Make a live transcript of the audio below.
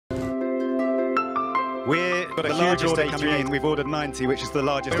We've got a huge order coming in. We've ordered 90, which is the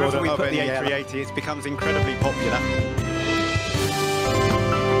largest order we of put the any A380. It becomes incredibly popular.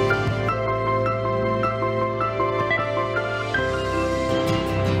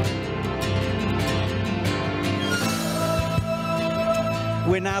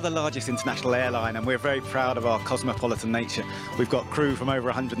 We're now the largest international airline, and we're very proud of our cosmopolitan nature. We've got crew from over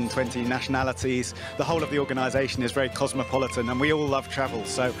 120 nationalities. The whole of the organisation is very cosmopolitan, and we all love travel.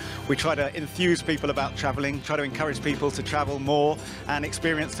 So we try to enthuse people about travelling, try to encourage people to travel more and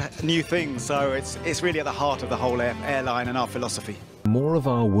experience new things. So it's really at the heart of the whole airline and our philosophy. The more of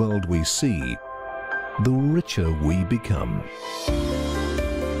our world we see, the richer we become.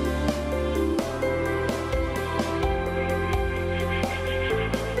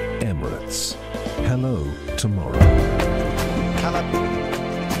 Emirates. Hello, tomorrow.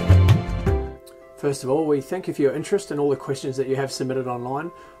 First of all, we thank you for your interest and all the questions that you have submitted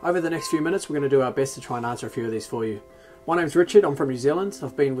online. Over the next few minutes, we're going to do our best to try and answer a few of these for you. My name's Richard, I'm from New Zealand.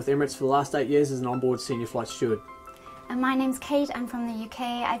 I've been with Emirates for the last 8 years as an onboard senior flight steward. And my name's Kate, I'm from the UK.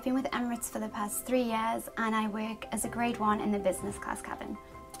 I've been with Emirates for the past 3 years and I work as a grade 1 in the business class cabin.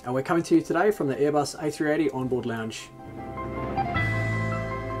 And we're coming to you today from the Airbus A380 onboard lounge.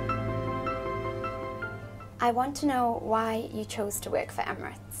 I want to know why you chose to work for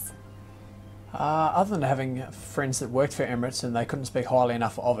Emirates. Other than having friends that worked for Emirates and they couldn't speak highly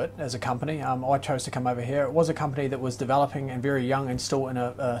enough of it as a company, I chose to come over here. It was a company that was developing and very young and still in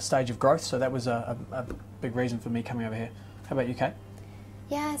a stage of growth, so that was a big reason for me coming over here. How about you, Kate?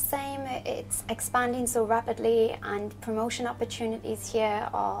 Yeah, same. It's expanding so rapidly and promotion opportunities here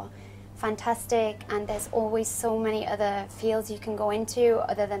are fantastic, and there's always so many other fields you can go into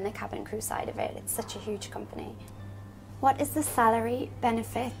other than the cabin crew side of it. It's such a huge company. What is the salary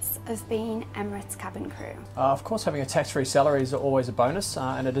benefits of being Emirates cabin crew? Of course, having a tax-free salary is always a bonus,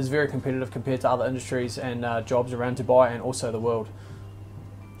 and it is very competitive compared to other industries and jobs around Dubai and also the world.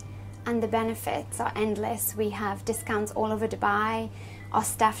 And the benefits are endless. We have discounts all over Dubai. Our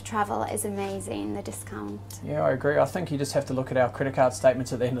staff travel is amazing, the discount. Yeah, I agree. I think you just have to look at our credit card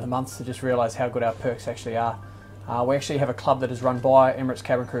statements at the end of the month to just realise how good our perks actually are. We actually have a club that is run by Emirates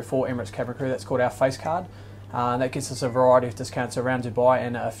Cabin Crew for Emirates Cabin Crew. That's called our Face Card. And that gives us a variety of discounts around Dubai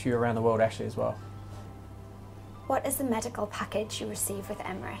and a few around the world actually as well. What is the medical package you receive with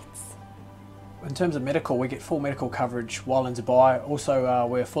Emirates? In terms of medical, we get full medical coverage while in Dubai. Also,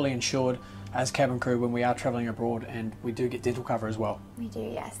 we're fully insured as cabin crew when we are travelling abroad, and we do get dental cover as well. We do,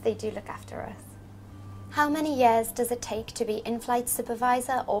 yes. They do look after us. How many years does it take to be in-flight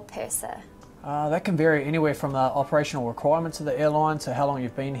supervisor or purser? That can vary anywhere from the operational requirements of the airline to how long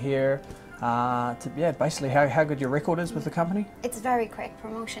you've been here, to basically how good your record is with the company. It's very quick.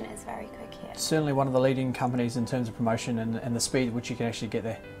 Promotion is very quick here. It's certainly one of the leading companies in terms of promotion and the speed at which you can actually get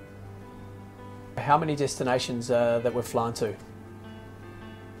there. How many destinations that we've flown to?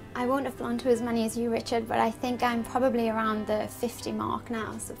 I won't have flown to as many as you, Richard, but I think I'm probably around the 50 mark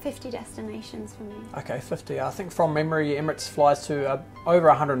now, so 50 destinations for me. Okay, 50. I think from memory, Emirates flies to over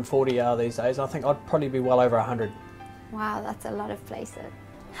 140 these days. I think I'd probably be well over 100. Wow, that's a lot of places.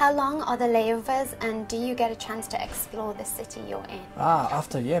 How long are the layovers, and do you get a chance to explore the city you're in?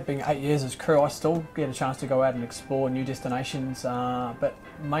 After being 8 years as crew, I still get a chance to go out and explore new destinations. But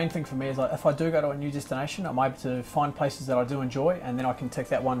main thing for me is if I do go to a new destination, I'm able to find places that I do enjoy, and then I can tick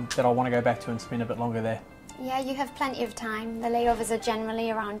that one that I want to go back to and spend a bit longer there. Yeah, you have plenty of time. The layovers are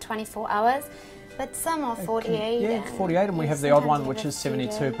generally around 24 hours, but some are 48. Yeah, 48, and we have the odd one which is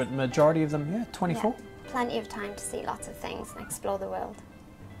 72, but majority of them, 24. Yeah, plenty of time to see lots of things and explore the world.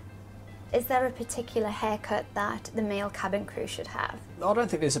 Is there a particular haircut that the male cabin crew should have? I don't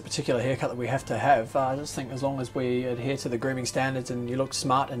think there's a particular haircut that we have to have. I just think as long as we adhere to the grooming standards and you look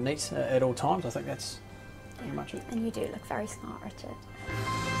smart and neat at all times, I think that's pretty much it. And you do look very smart, Richard.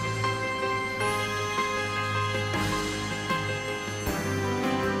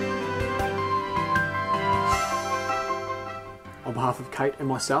 On behalf of Kate and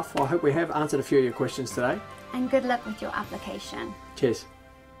myself, I hope we have answered a few of your questions today. And good luck with your application. Cheers.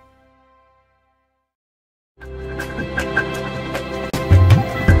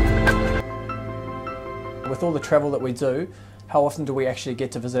 With all the travel that we do, how often do we actually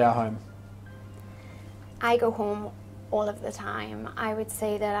get to visit our home? I go home all of the time. I would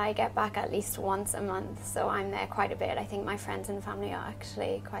say that I get back at least once a month, so I'm there quite a bit. I think my friends and family are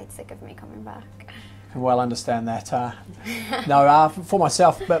actually quite sick of me coming back. I can well understand that. No, for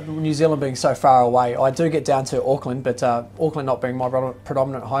myself, but New Zealand being so far away, I do get down to Auckland, but Auckland not being my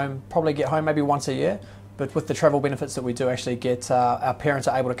predominant home, probably get home maybe once a year. But with the travel benefits that we do actually get, our parents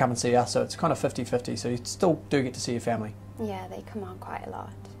are able to come and see us, so it's kind of 50-50, so you still do get to see your family. Yeah, they come on quite a lot.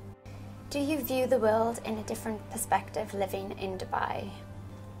 Do you view the world in a different perspective living in Dubai?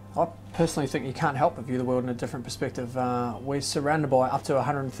 I personally think you can't help but view the world in a different perspective. We're surrounded by up to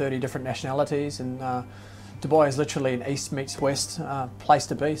 130 different nationalities, and Dubai is literally an east meets west place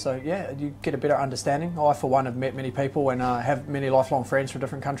to be. So yeah, you get a better understanding. I, for one, have met many people and have many lifelong friends from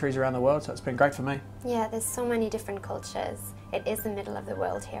different countries around the world, so it's been great for me. Yeah, there's so many different cultures. It is the middle of the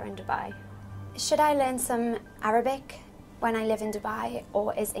world here in Dubai. Should I learn some Arabic when I live in Dubai,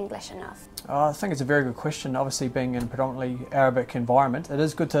 or is English enough? I think it's a very good question. Obviously, being in a predominantly Arabic environment, it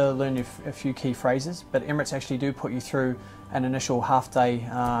is good to learn a few key phrases, but Emirates actually do put you through an initial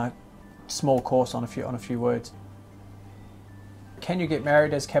half-day small course on a few words. Can you get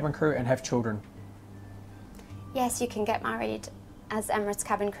married as cabin crew and have children? Yes, you can get married as Emirates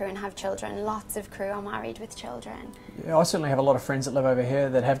Cabin Crew and have children. Lots of crew are married with children. Yeah, I certainly have a lot of friends that live over here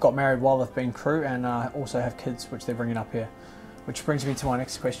that have got married while they've been crew, and also have kids which they're bringing up here. Which brings me to my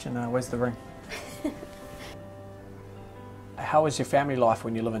next question, where's the ring? How is your family life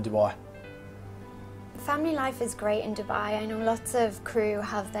when you live in Dubai? Family life is great in Dubai. I know lots of crew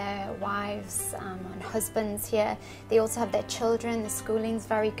have their wives and husbands here. They also have their children. The schooling's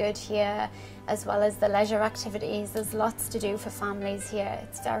very good here, as well as the leisure activities. There's lots to do for families here.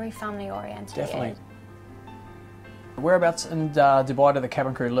 It's very family oriented. Definitely. Whereabouts in Dubai do the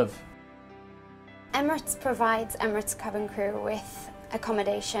cabin crew live? Emirates provides Emirates Cabin Crew with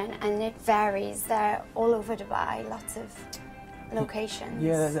accommodation, and it varies. They're all over Dubai, lots of locations.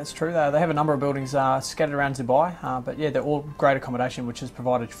 Yeah, that's true. They have a number of buildings scattered around Dubai, but yeah, they're all great accommodation which is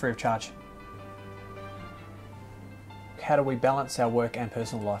provided free of charge. How do we balance our work and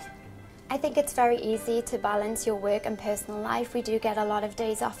personal life? I think it's very easy to balance your work and personal life. We do get a lot of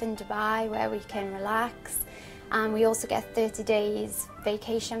days off in Dubai where we can relax. We also get 30 days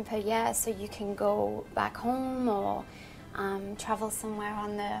vacation per year, so you can go back home or travel somewhere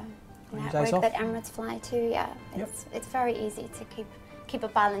on the network that Emirates fly to. Yeah, it's very easy to keep a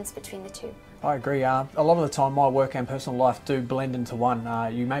balance between the two. I agree. A lot of the time my work and personal life do blend into one.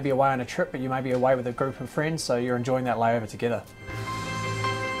 You may be away on a trip, but you may be away with a group of friends, so you're enjoying that layover together.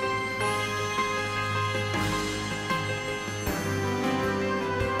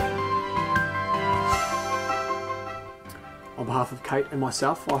 On behalf of Kate and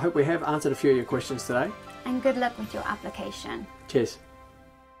myself, I hope we have answered a few of your questions today. And good luck with your application. Cheers.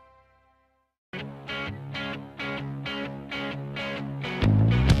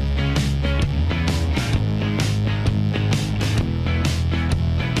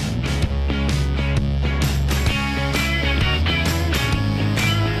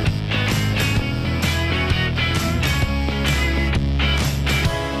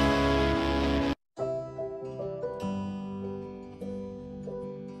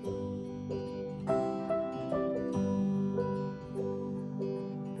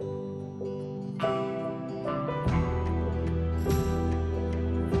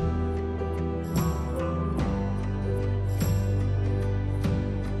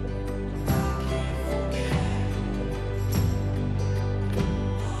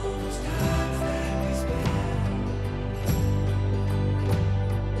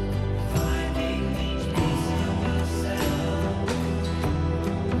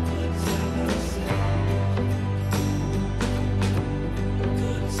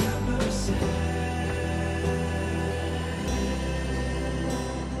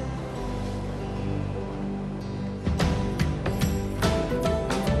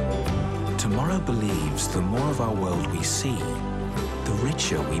 Tomorrow believes the more of our world we see, the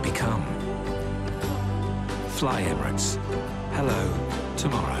richer we become. Fly Emirates. Hello,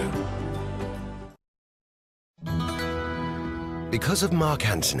 tomorrow. Because of Mark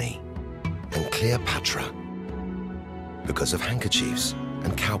Antony and Cleopatra. Because of handkerchiefs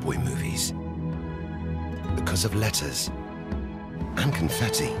and cowboy movies. Because of letters and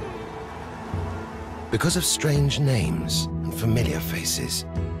confetti. Because of strange names and familiar faces.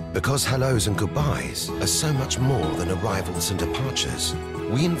 Because hellos and goodbyes are so much more than arrivals and departures,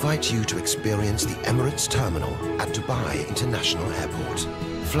 we invite you to experience the Emirates Terminal at Dubai International Airport.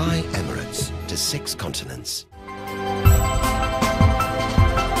 Fly Emirates to 6 continents.